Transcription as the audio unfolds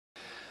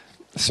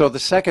So the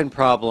second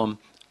problem,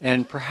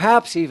 and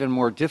perhaps even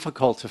more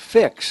difficult to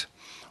fix,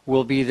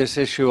 will be this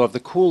issue of the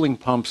cooling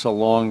pumps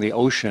along the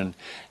ocean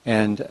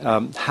and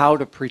how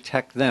to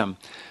protect them.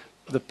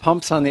 The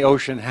pumps on the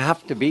ocean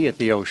have to be at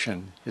the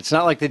ocean. It's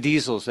not like the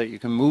diesels that you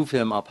can move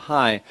them up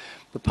high.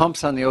 The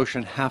pumps on the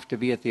ocean have to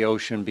be at the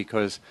ocean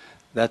because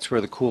that's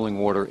where the cooling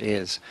water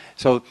is.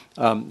 So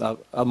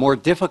a more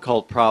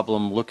difficult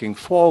problem looking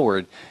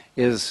forward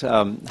is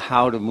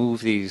how to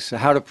move these,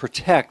 how to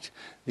protect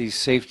these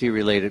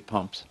safety-related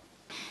pumps.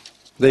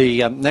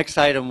 The next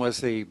item was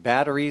the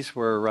batteries.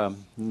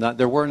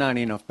 There were not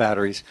enough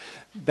batteries.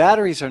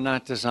 Batteries are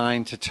not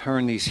designed to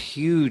turn these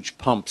huge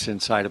pumps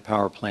inside a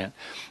power plant.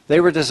 They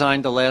were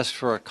designed to last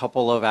for a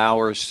couple of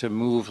hours to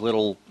move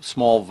little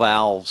small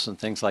valves and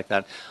things like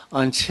that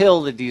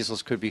until the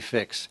diesels could be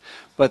fixed.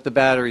 But the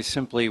batteries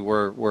simply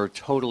were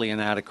totally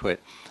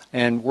inadequate.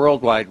 And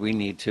worldwide we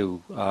need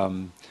to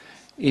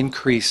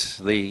increase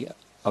the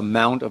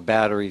amount of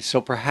batteries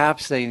so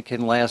perhaps they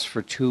can last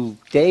for 2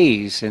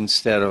 days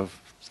instead of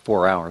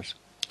 4 hours.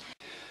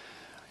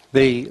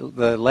 The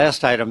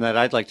last item that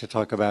I'd like to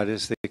talk about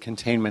is the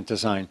containment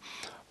design.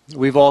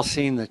 We've all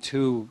seen the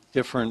 2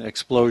 different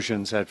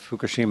explosions at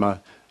Fukushima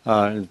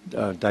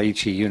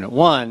Daiichi Unit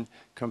 1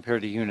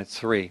 compared to Unit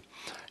 3.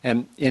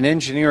 And in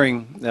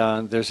engineering,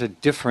 there's a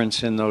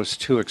difference in those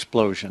 2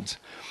 explosions.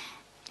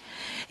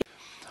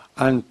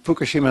 On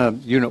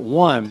Fukushima Unit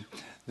 1,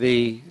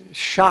 the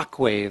shock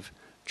wave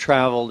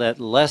traveled at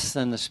less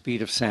than the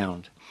speed of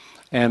sound.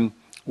 And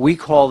we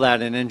call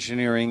that in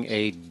engineering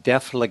a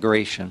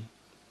deflagration.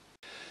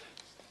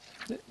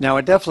 Now,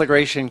 a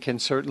deflagration can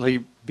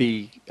certainly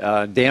be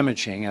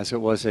damaging, as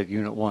it was at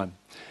Unit 1.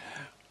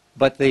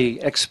 But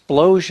the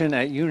explosion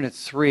at Unit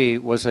 3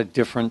 was a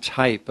different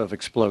type of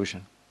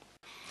explosion.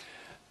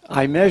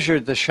 I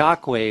measured the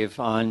shock wave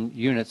on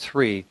Unit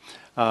 3.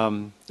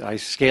 I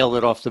scaled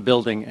it off the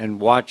building and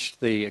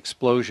watched the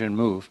explosion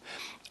move.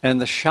 And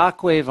the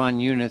shock wave on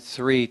Unit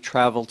 3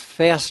 traveled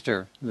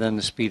faster than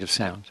the speed of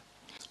sound.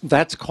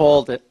 That's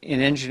called,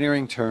 in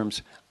engineering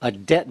terms, a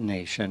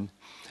detonation.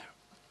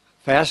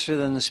 Faster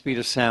than the speed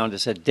of sound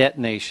is a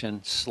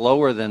detonation.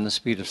 Slower than the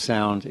speed of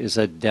sound is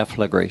a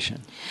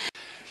deflagration.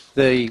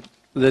 The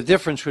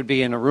difference would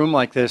be in a room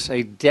like this,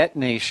 a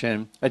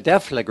detonation, a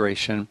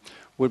deflagration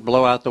would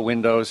blow out the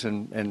windows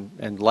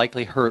and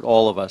likely hurt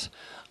all of us.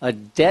 A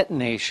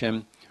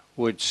detonation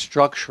would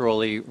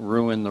structurally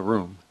ruin the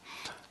room.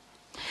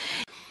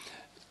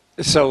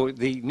 So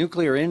the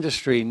nuclear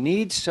industry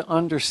needs to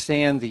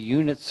understand the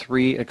Unit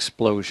 3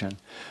 explosion.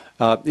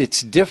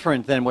 It's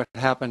different than what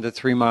happened at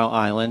 3 Mile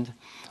Island,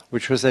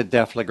 which was a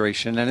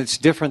deflagration, and it's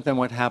different than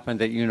what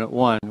happened at Unit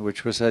 1,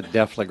 which was a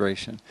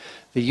deflagration.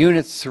 The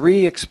Unit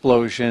 3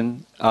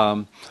 explosion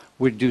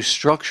would do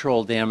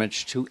structural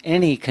damage to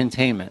any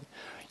containment,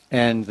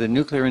 and the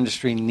nuclear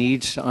industry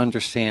needs to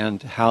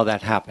understand how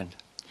that happened.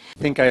 I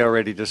think I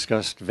already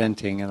discussed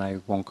venting, and I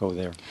won't go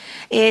there.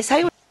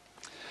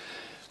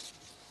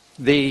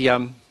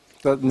 The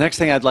next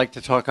thing I'd like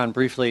to talk on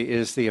briefly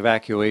is the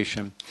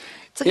evacuation.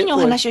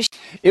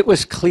 It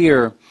was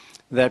clear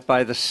that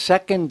by the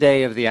second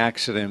day of the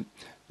accident,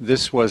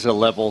 this was a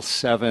level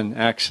 7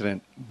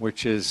 accident,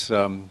 which is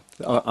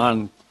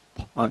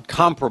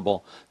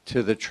comparable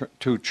to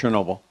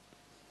Chernobyl.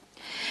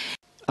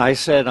 I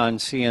said on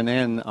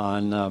CNN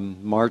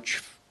on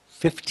March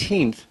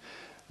 15th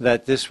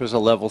that this was a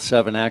level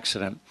 7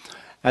 accident.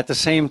 At the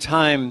same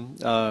time,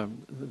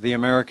 the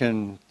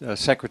American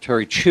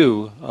Secretary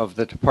Chu of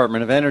the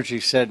Department of Energy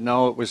said,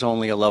 no, it was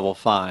only a level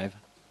 5.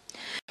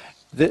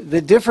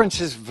 The difference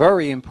is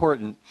very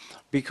important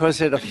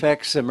because it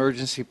affects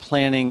emergency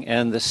planning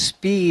and the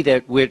speed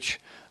at which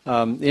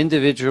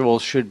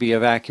individuals should be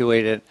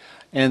evacuated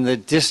and the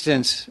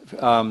distance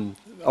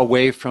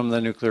away from the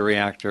nuclear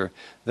reactor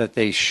that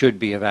they should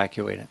be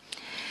evacuated.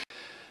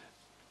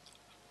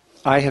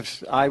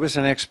 I was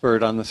an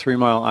expert on the 3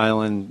 Mile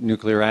Island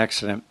nuclear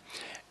accident,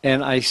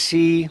 and I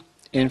see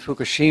in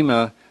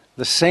Fukushima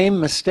the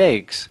same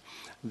mistakes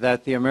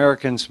that the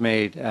Americans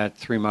made at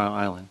 3 Mile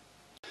Island.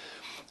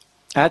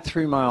 At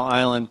 3 Mile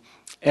Island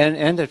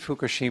and at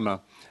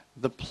Fukushima,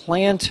 the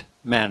plant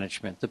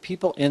management, the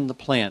people in the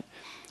plant,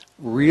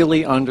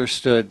 really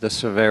understood the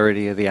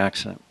severity of the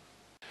accident.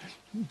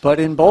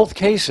 But in both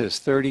cases,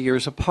 30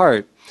 years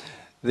apart,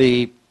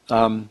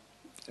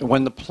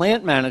 when the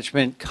plant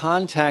management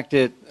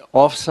contacted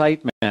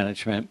off-site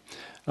management,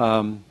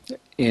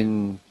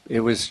 it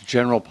was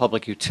General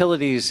Public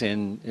Utilities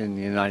in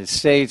the United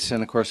States,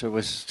 and of course it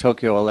was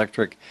Tokyo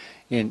Electric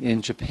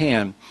in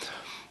Japan,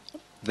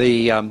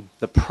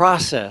 the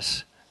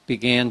process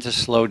began to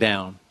slow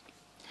down.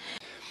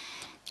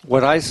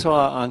 What I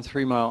saw on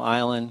 3 Mile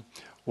Island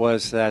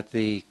was that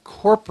the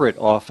corporate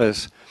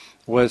office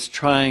was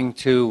trying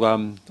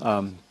to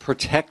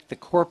protect the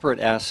corporate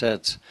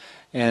assets,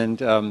 and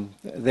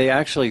they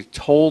actually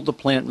told the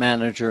plant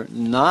manager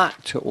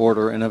not to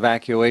order an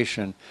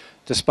evacuation,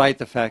 despite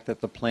the fact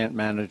that the plant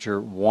manager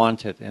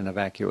wanted an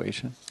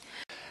evacuation.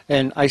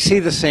 And I see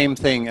the same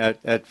thing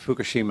at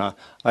Fukushima.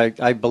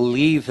 I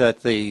believe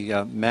that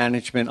the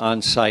management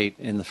on site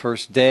in the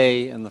first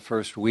day and the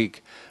first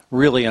week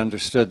really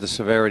understood the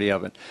severity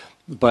of it.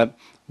 But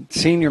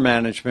senior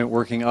management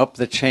working up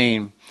the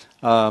chain,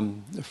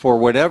 for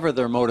whatever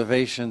their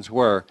motivations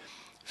were,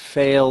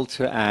 failed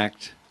to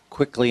act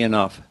quickly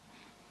enough.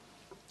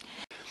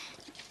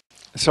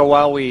 So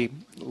while we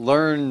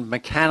learn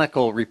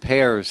mechanical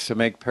repairs to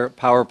make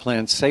power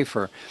plants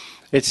safer,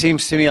 it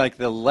seems to me like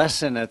the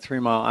lesson at 3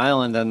 Mile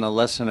Island and the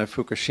lesson at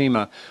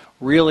Fukushima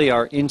really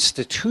are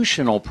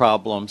institutional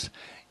problems,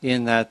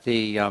 in that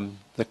the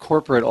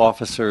corporate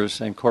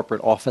officers and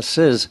corporate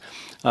offices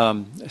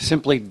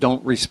simply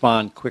don't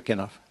respond quick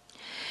enough.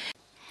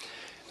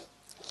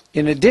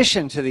 In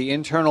addition to the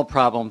internal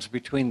problems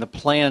between the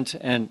plant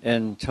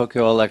and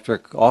Tokyo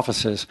Electric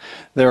offices,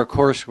 there, of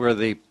course, were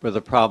the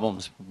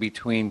problems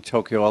between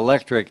Tokyo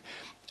Electric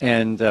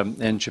and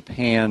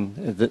Japan,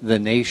 the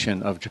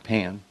nation of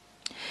Japan.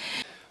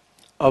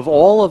 Of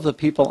all of the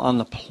people on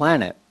the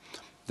planet,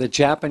 the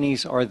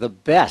Japanese are the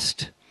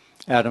best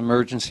at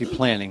emergency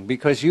planning,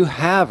 because you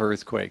have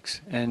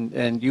earthquakes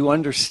and you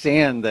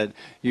understand that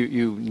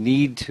you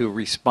need to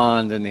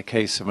respond in the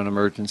case of an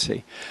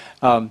emergency.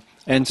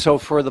 And so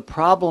for the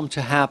problem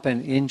to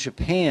happen in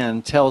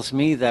Japan tells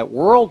me that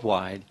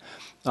worldwide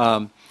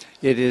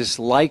it is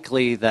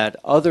likely that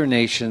other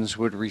nations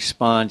would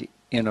respond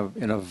in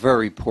a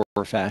very poor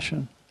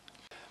fashion.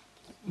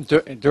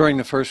 During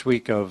the first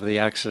week of the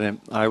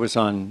accident, I was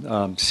on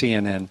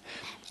CNN,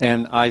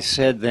 and I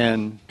said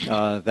then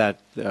that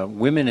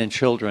women and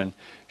children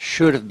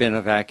should have been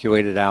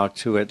evacuated out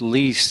to at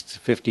least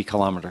 50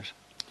 kilometers.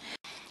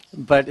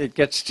 But it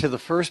gets to the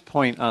first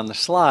point on the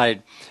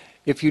slide.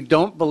 If you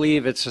don't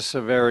believe it's a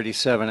severity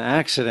 7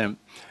 accident,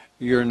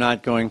 you're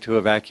not going to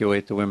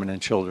evacuate the women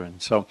and children.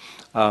 So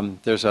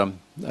there's a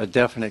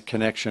definite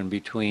connection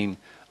between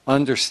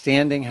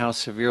understanding how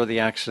severe the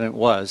accident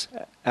was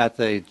at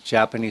the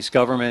Japanese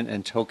government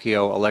and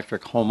Tokyo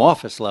Electric home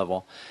office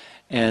level,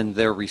 and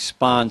their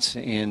response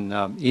in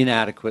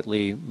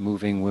inadequately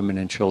moving women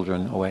and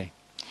children away.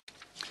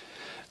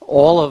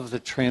 All of the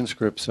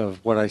transcripts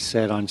of what I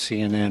said on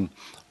CNN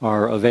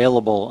are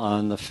available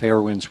on the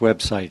Fairewinds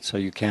website, so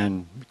you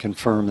can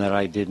confirm that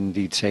I did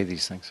indeed say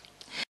these things.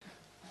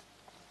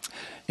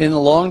 In the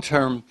long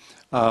term,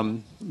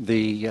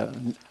 the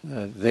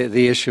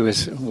issue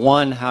is,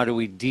 one, how do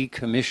we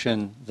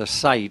decommission the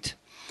site?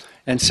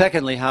 And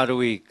secondly, how do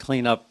we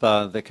clean up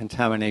the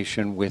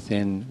contamination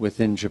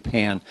within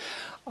Japan?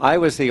 I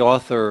was the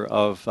author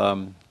of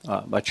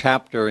a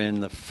chapter in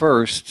the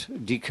first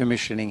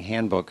decommissioning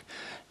handbook,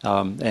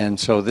 and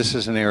so this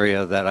is an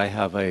area that I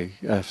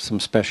have some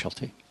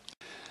specialty.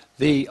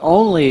 The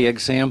only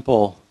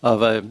example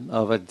of a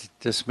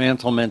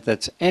dismantlement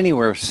that's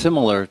anywhere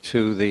similar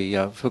to the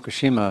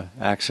Fukushima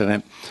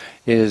accident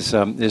is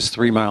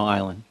 3 Mile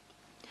Island.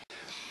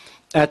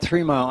 At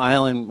 3 Mile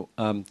Island,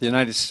 the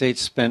United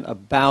States spent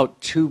about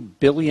 $2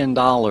 billion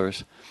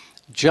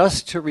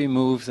just to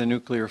remove the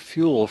nuclear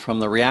fuel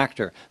from the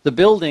reactor. The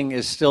building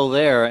is still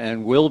there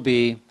and will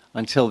be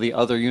until the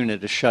other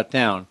unit is shut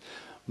down.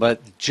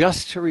 But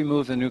just to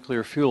remove the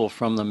nuclear fuel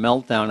from the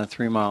meltdown at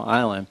 3 Mile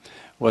Island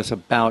was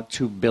about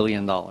 $2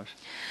 billion.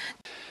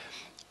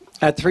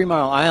 At 3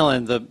 Mile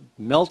Island, the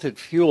melted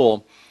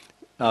fuel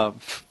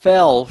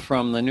fell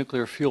from the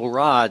nuclear fuel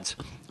rods,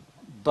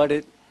 but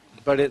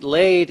it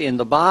laid in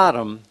the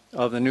bottom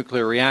of the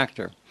nuclear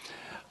reactor.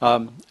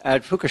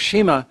 At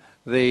Fukushima,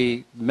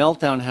 the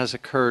meltdown has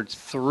occurred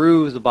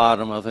through the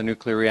bottom of the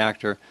nuclear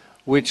reactor,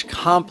 which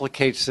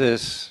complicates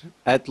this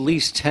at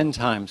least 10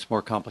 times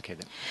more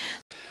complicated.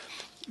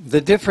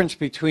 The difference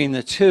between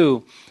the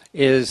two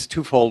is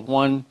twofold.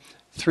 One,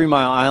 3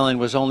 Mile Island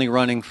was only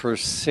running for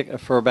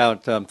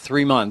about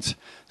 3 months,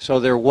 so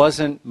there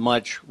wasn't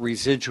much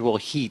residual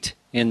heat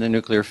in the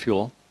nuclear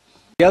fuel.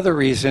 The other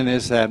reason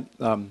is that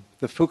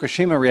the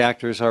Fukushima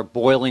reactors are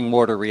boiling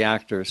water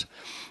reactors,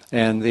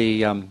 and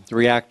the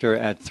reactor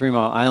at 3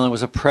 Mile Island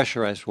was a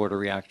pressurized water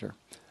reactor.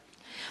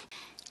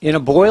 In a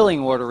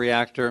boiling water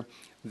reactor,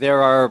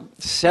 there are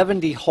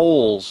 70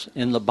 holes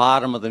in the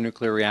bottom of the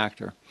nuclear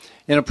reactor.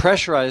 In a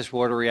pressurized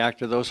water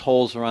reactor, those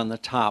holes are on the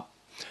top.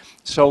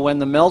 So when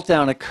the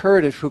meltdown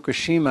occurred at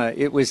Fukushima,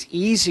 it was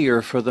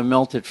easier for the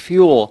melted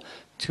fuel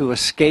to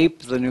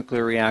escape the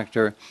nuclear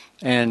reactor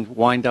and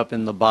wind up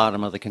in the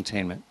bottom of the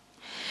containment.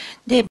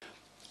 Now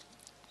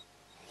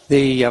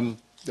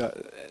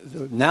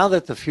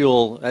that the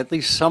fuel, at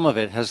least some of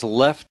it, has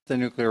left the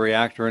nuclear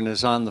reactor and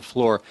is on the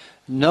floor,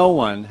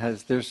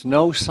 there's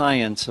no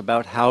science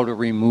about how to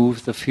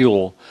remove the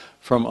fuel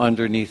from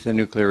underneath the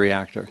nuclear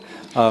reactor.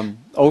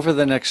 Over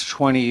the next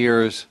 20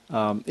 years,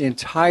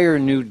 entire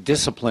new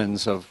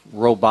disciplines of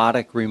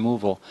robotic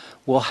removal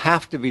will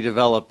have to be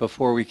developed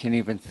before we can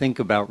even think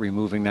about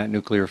removing that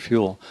nuclear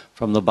fuel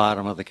from the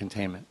bottom of the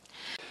containment.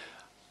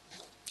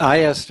 I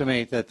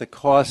estimate that the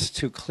cost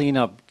to clean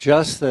up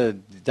just the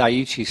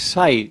Daiichi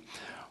site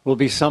will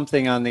be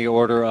something on the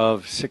order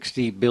of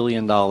 $60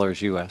 billion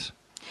US.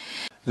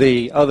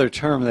 The other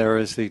term there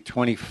is the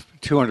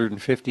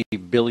 250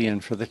 billion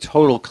for the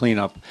total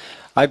cleanup.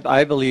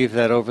 I believe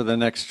that over the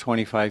next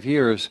 25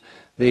 years,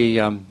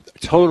 the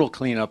total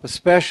cleanup,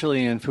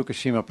 especially in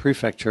Fukushima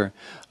Prefecture,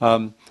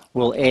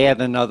 will add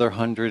another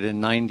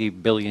 190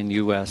 billion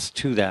US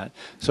to that.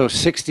 So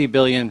 60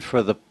 billion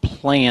for the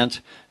plant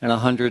and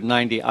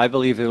 190. I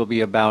believe it will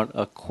be about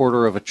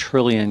 $250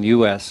 billion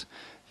US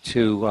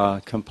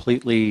to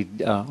completely,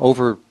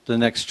 over the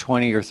next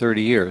 20 or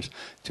 30 years,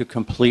 to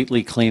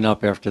completely clean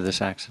up after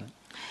this accident.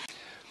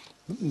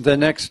 The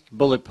next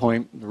bullet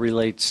point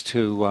relates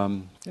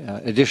to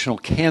additional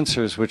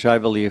cancers, which I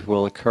believe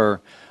will occur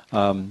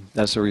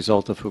as a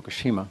result of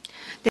Fukushima.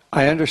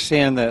 I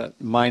understand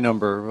that my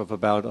number of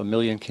about 1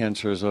 million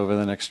cancers over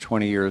the next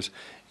 20 years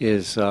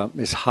is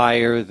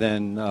higher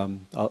than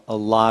a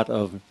lot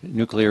of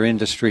nuclear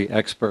industry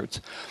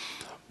experts.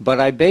 But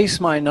I base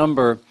my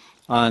number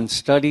on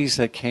studies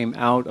that came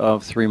out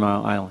of 3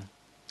 Mile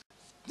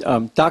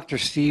Island. Dr.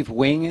 Steve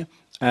Wing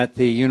at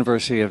the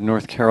University of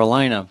North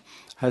Carolina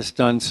has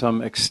done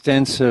some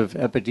extensive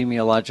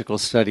epidemiological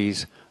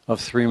studies of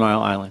 3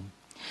 Mile Island.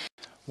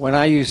 When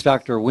I use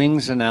Dr.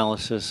 Wing's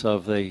analysis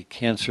of the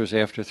cancers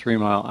after 3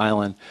 Mile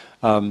Island,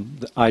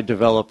 I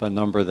develop a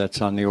number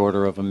that's on the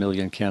order of 1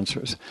 million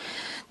cancers.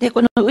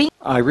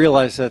 I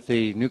realize that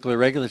the Nuclear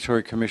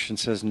Regulatory Commission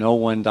says no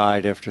one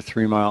died after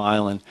 3 Mile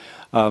Island,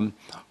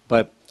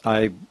 but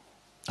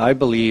I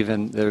believe,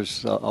 and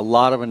there's a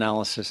lot of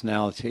analysis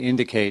now to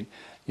indicate,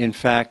 in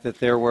fact, that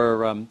there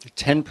were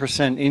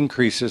 10%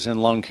 increases in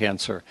lung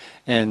cancer,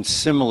 and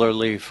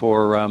similarly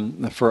for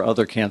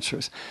other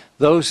cancers.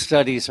 Those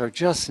studies are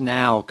just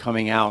now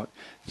coming out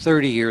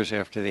 30 years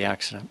after the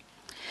accident.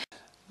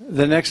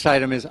 The next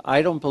item is,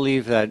 I don't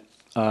believe that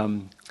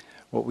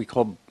what we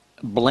call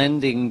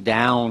blending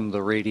down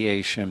the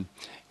radiation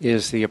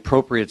is the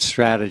appropriate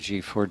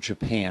strategy for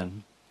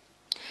Japan.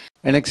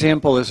 An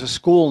example is a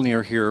school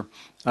near here,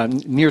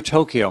 near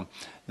Tokyo,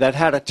 that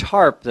had a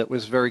tarp that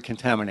was very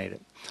contaminated.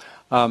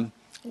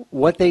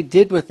 What they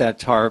did with that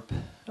tarp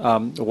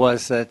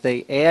was that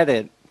they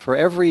added, for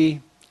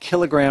every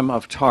kilogram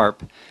of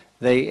tarp,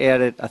 they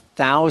added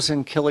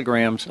 1,000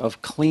 kilograms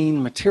of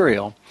clean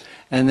material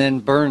and then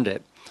burned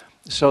it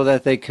so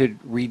that they could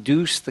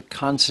reduce the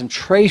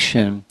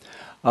concentration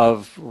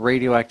of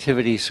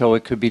radioactivity so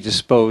it could be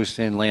disposed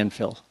in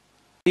landfill. I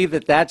believe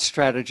that that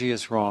strategy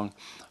is wrong.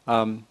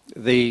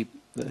 The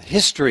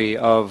history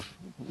of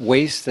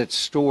waste that's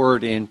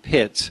stored in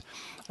pits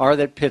are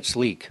that pits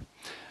leak.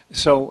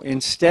 So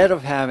instead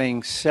of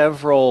having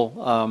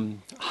several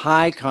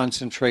high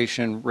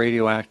concentration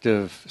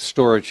radioactive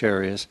storage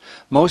areas,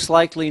 most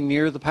likely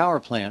near the power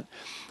plant,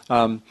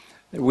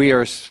 we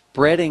are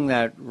spreading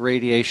that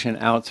radiation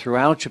out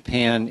throughout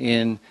Japan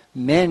in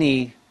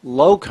many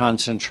low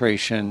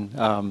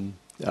concentration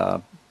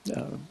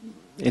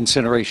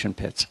incineration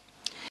pits.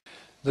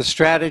 The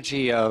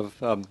strategy of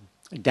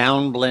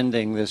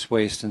downblending this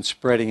waste and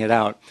spreading it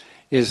out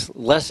is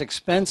less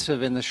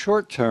expensive in the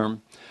short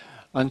term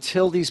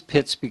until these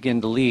pits begin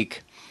to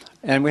leak.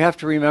 And we have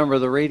to remember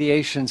the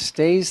radiation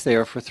stays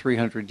there for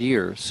 300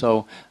 years.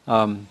 So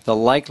the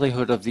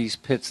likelihood of these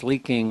pits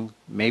leaking,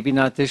 maybe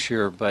not this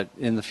year, but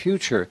in the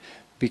future,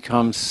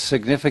 becomes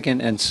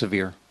significant and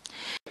severe.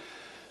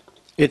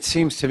 It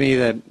seems to me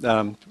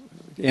that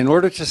in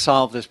order to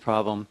solve this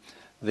problem,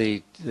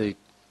 the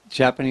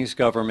Japanese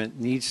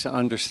government needs to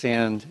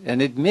understand and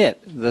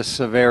admit the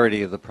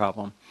severity of the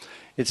problem.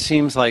 It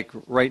seems like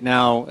right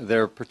now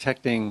they're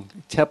protecting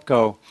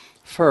TEPCO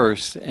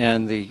first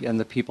and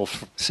the people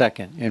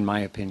second, in my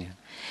opinion.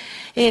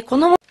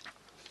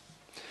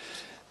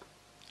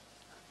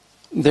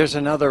 There's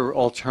another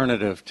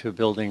alternative to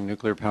building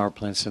nuclear power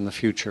plants in the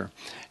future.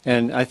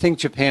 And I think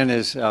Japan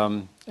is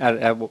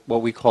at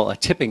what we call a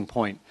tipping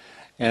point.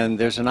 And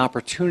there's an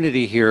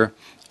opportunity here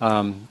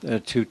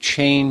to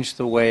change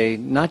the way,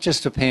 not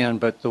just Japan,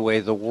 but the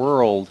way the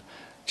world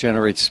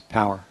generates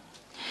power.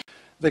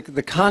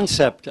 The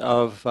concept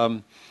of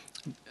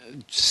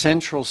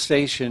central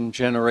station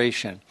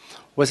generation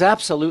was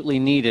absolutely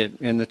needed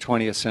in the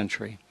 20th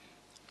century.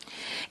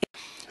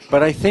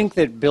 But I think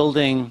that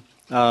building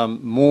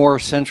more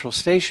central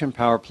station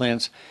power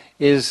plants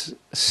is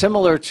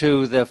similar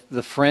to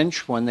the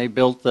French when they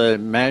built the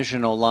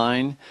Maginot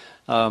Line.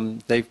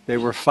 They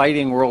were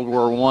fighting World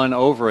War I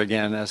over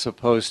again as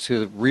opposed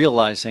to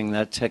realizing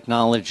that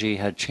technology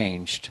had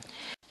changed.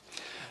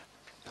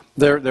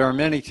 There are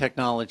many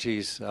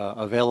technologies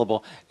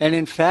available, and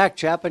in fact,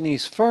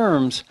 Japanese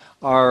firms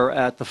are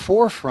at the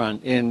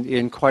forefront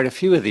in quite a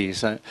few of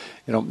these. I've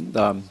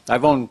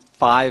owned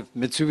 5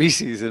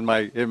 Mitsubishis in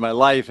my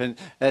life, and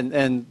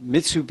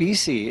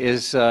Mitsubishi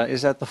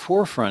is at the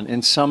forefront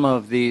in some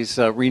of these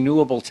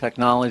renewable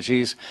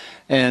technologies,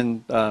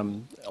 and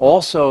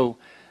also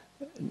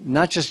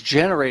not just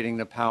generating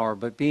the power,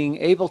 but being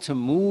able to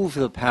move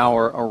the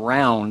power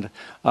around.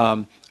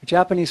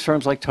 Japanese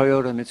firms like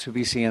Toyota,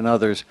 Mitsubishi, and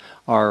others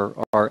are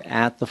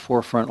at the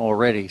forefront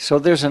already. So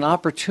there's an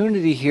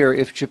opportunity here,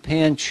 if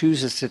Japan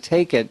chooses to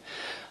take it,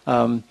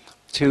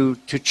 to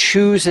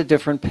choose a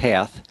different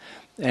path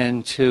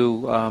and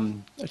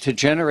to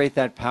generate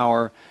that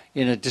power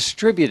in a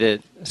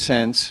distributed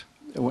sense,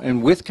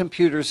 and with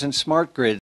computers and smart grids